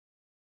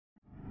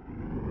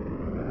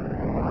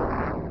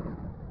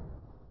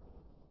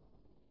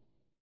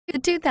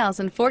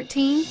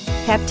2014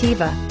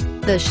 Captiva.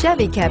 The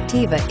Chevy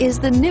Captiva is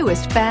the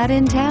newest fad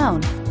in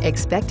town.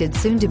 Expected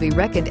soon to be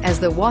reckoned as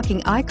the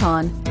walking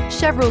icon,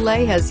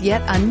 Chevrolet has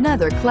yet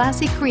another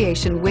classy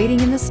creation waiting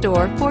in the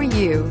store for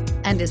you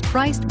and is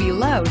priced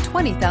below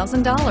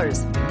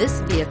 $20,000.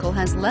 This vehicle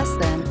has less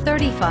than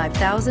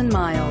 35,000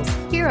 miles.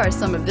 Here are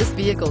some of this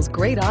vehicle's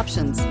great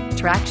options: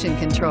 traction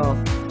control,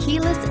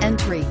 keyless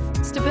entry,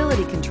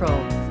 stability control,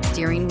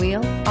 steering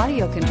wheel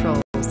audio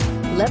controls,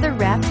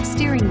 leather-wrapped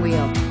steering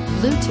wheel,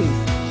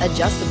 Bluetooth,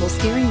 adjustable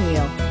steering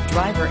wheel,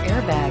 driver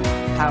airbag,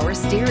 power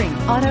steering,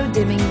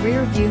 auto-dimming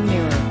rear view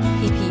mirror,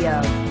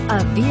 PPO.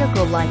 A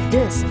vehicle like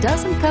this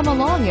doesn't come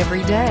along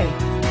every day.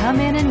 Come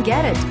in and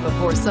get it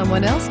before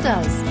someone else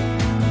does.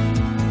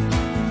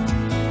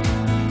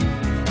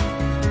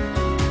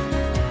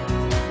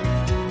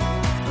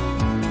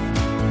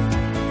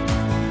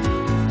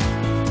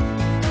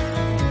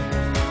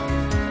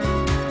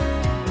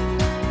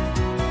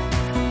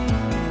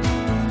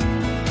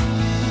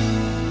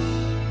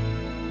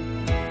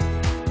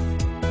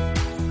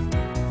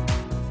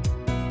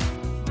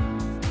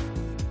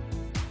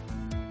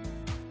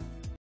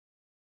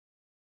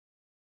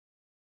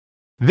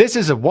 This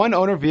is a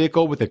one-owner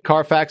vehicle with a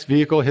Carfax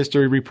Vehicle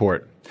History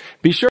Report.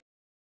 Be sure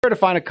to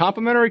find a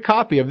complimentary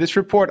copy of this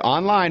report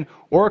online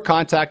or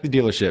contact the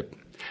dealership.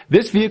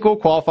 This vehicle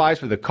qualifies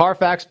for the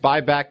Carfax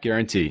Buyback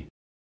Guarantee.